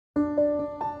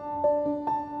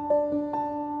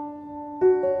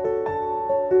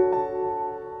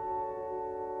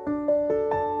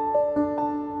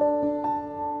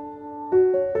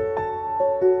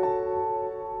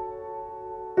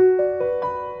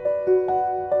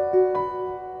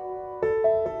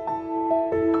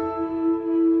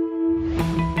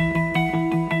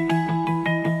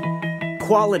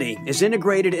Quality is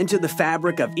integrated into the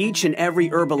fabric of each and every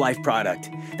Herbalife product.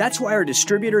 That's why our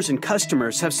distributors and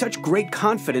customers have such great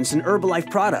confidence in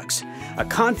Herbalife products. A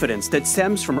confidence that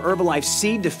stems from Herbalife's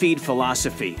seed-to-feed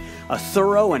philosophy, a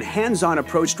thorough and hands-on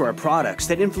approach to our products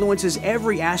that influences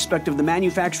every aspect of the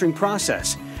manufacturing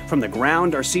process, from the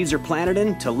ground our seeds are planted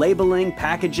in to labeling,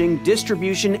 packaging,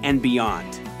 distribution, and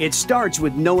beyond. It starts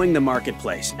with knowing the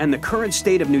marketplace and the current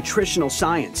state of nutritional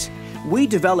science. We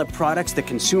develop products that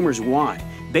consumers want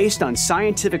based on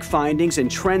scientific findings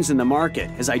and trends in the market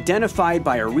as identified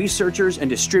by our researchers and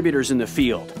distributors in the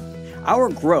field. Our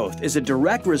growth is a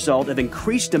direct result of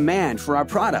increased demand for our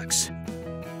products.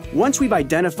 Once we've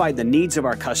identified the needs of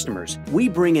our customers, we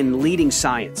bring in leading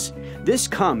science. This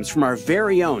comes from our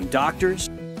very own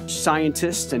doctors,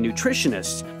 scientists, and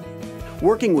nutritionists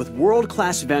working with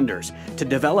world-class vendors to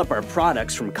develop our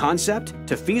products from concept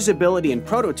to feasibility and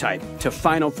prototype to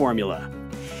final formula.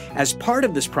 As part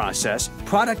of this process,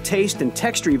 product taste and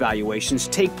texture evaluations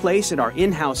take place at our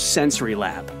in-house sensory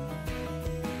lab.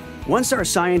 Once our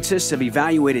scientists have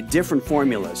evaluated different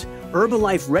formulas,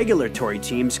 Herbalife regulatory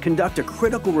teams conduct a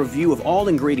critical review of all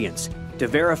ingredients to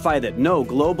verify that no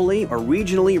globally or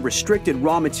regionally restricted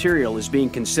raw material is being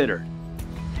considered.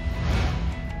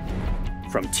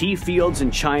 From tea fields in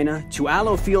China to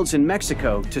aloe fields in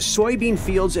Mexico to soybean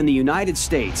fields in the United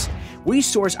States, we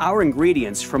source our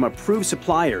ingredients from approved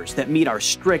suppliers that meet our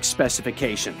strict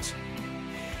specifications.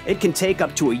 It can take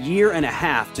up to a year and a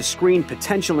half to screen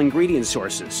potential ingredient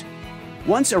sources.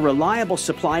 Once a reliable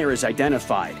supplier is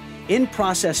identified,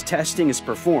 in-process testing is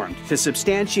performed to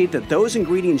substantiate that those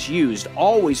ingredients used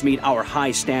always meet our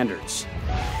high standards.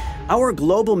 Our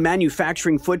global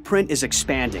manufacturing footprint is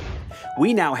expanding.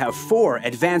 We now have 4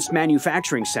 advanced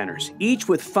manufacturing centers, each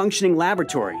with functioning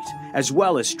laboratories, as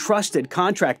well as trusted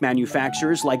contract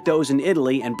manufacturers like those in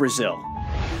Italy and Brazil.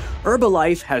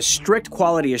 Herbalife has strict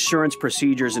quality assurance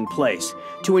procedures in place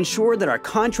to ensure that our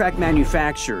contract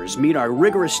manufacturers meet our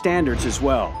rigorous standards as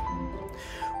well.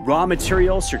 Raw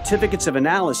material certificates of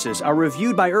analysis are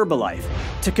reviewed by Herbalife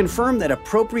to confirm that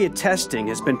appropriate testing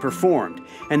has been performed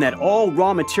and that all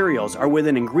raw materials are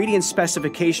within ingredient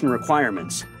specification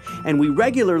requirements. And we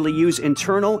regularly use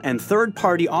internal and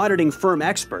third-party auditing firm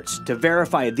experts to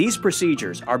verify these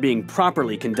procedures are being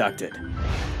properly conducted.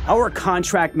 Our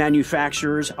contract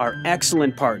manufacturers are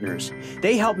excellent partners.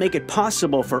 They help make it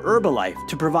possible for Herbalife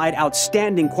to provide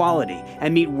outstanding quality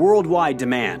and meet worldwide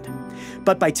demand.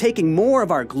 But by taking more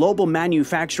of our global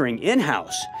manufacturing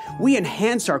in-house, we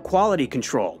enhance our quality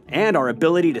control and our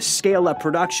ability to scale up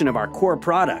production of our core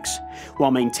products,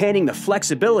 while maintaining the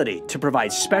flexibility to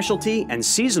provide specialty and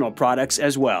seasonal products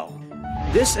as well.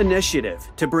 This initiative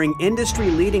to bring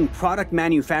industry-leading product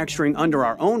manufacturing under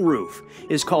our own roof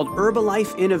is called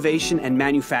Herbalife Innovation and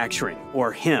Manufacturing,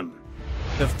 or HIM.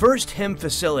 The first HIM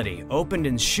facility opened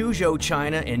in Suzhou,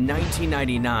 China in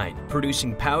 1999,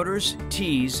 producing powders,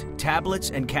 teas, tablets,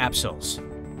 and capsules.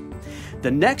 The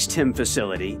next HIM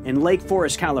facility in Lake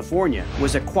Forest, California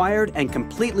was acquired and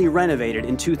completely renovated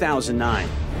in 2009.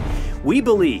 We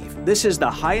believe this is the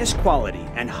highest quality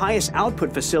and highest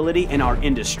output facility in our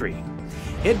industry.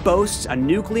 It boasts a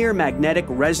nuclear magnetic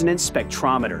resonance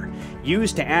spectrometer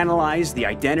used to analyze the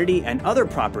identity and other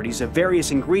properties of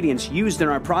various ingredients used in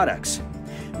our products.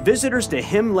 Visitors to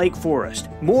HIM Lake Forest,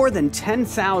 more than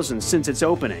 10,000 since its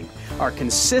opening, are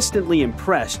consistently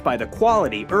impressed by the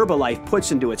quality Herbalife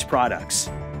puts into its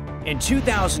products. In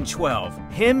 2012,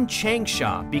 HIM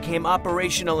Changsha became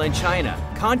operational in China,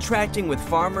 contracting with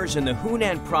farmers in the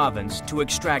Hunan province to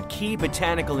extract key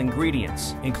botanical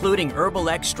ingredients, including herbal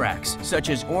extracts such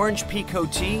as orange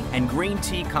pekoe tea and green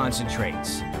tea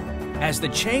concentrates. As the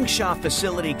Changsha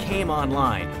facility came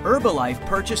online, Herbalife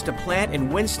purchased a plant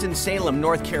in Winston-Salem,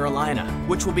 North Carolina,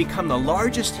 which will become the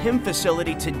largest HIM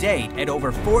facility to date at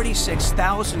over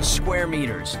 46,000 square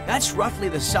meters. That's roughly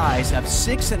the size of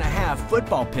 6.5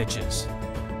 football pitches.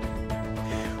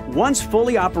 Once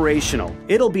fully operational,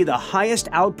 it'll be the highest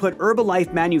output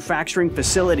Herbalife manufacturing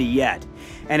facility yet.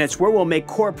 And it's where we'll make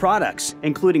core products,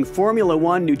 including Formula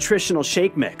 1 nutritional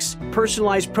shake mix,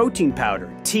 personalized protein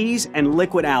powder, teas, and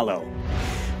liquid aloe.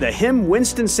 The HIM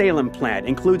Winston-Salem plant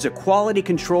includes a quality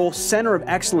control center of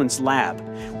excellence lab,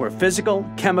 where physical,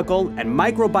 chemical, and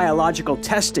microbiological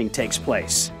testing takes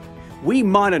place. We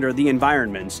monitor the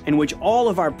environments in which all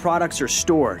of our products are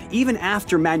stored, even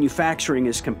after manufacturing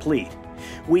is complete.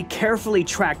 We carefully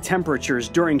track temperatures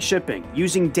during shipping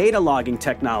using data logging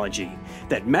technology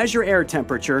that measure air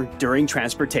temperature during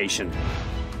transportation.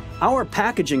 Our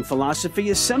packaging philosophy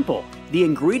is simple. The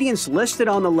ingredients listed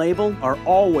on the label are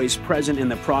always present in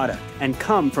the product and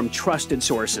come from trusted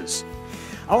sources.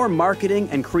 Our marketing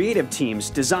and creative teams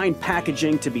design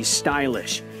packaging to be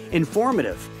stylish,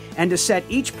 informative, and to set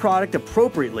each product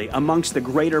appropriately amongst the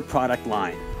greater product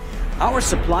line. Our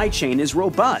supply chain is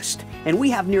robust, and we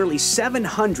have nearly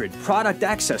 700 product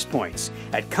access points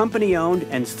at company-owned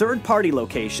and third-party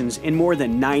locations in more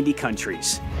than 90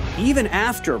 countries. Even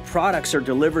after products are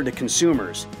delivered to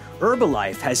consumers,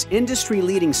 Herbalife has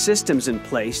industry-leading systems in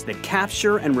place that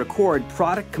capture and record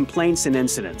product complaints and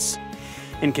incidents.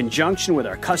 In conjunction with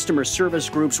our customer service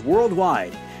groups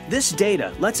worldwide, this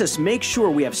data lets us make sure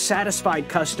we have satisfied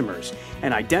customers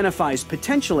and identifies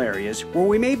potential areas where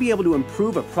we may be able to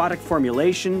improve a product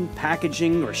formulation,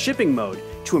 packaging, or shipping mode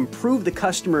to improve the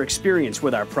customer experience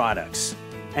with our products.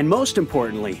 And most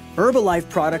importantly, Herbalife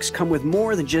products come with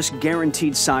more than just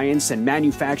guaranteed science and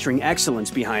manufacturing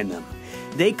excellence behind them.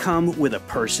 They come with a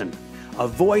person, a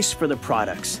voice for the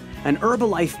products, an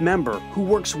Herbalife member who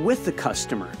works with the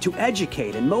customer to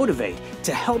educate and motivate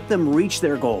to help them reach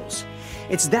their goals.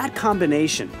 It's that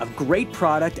combination of great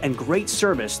product and great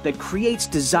service that creates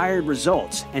desired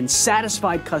results and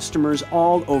satisfied customers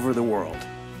all over the world.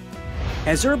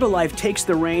 As Herbalife takes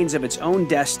the reins of its own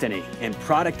destiny in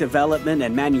product development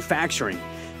and manufacturing,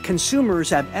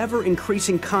 consumers have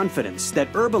ever-increasing confidence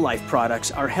that Herbalife products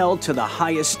are held to the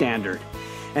highest standard,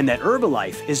 and that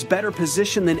Herbalife is better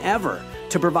positioned than ever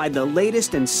to provide the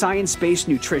latest in science-based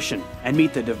nutrition and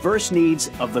meet the diverse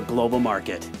needs of the global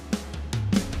market.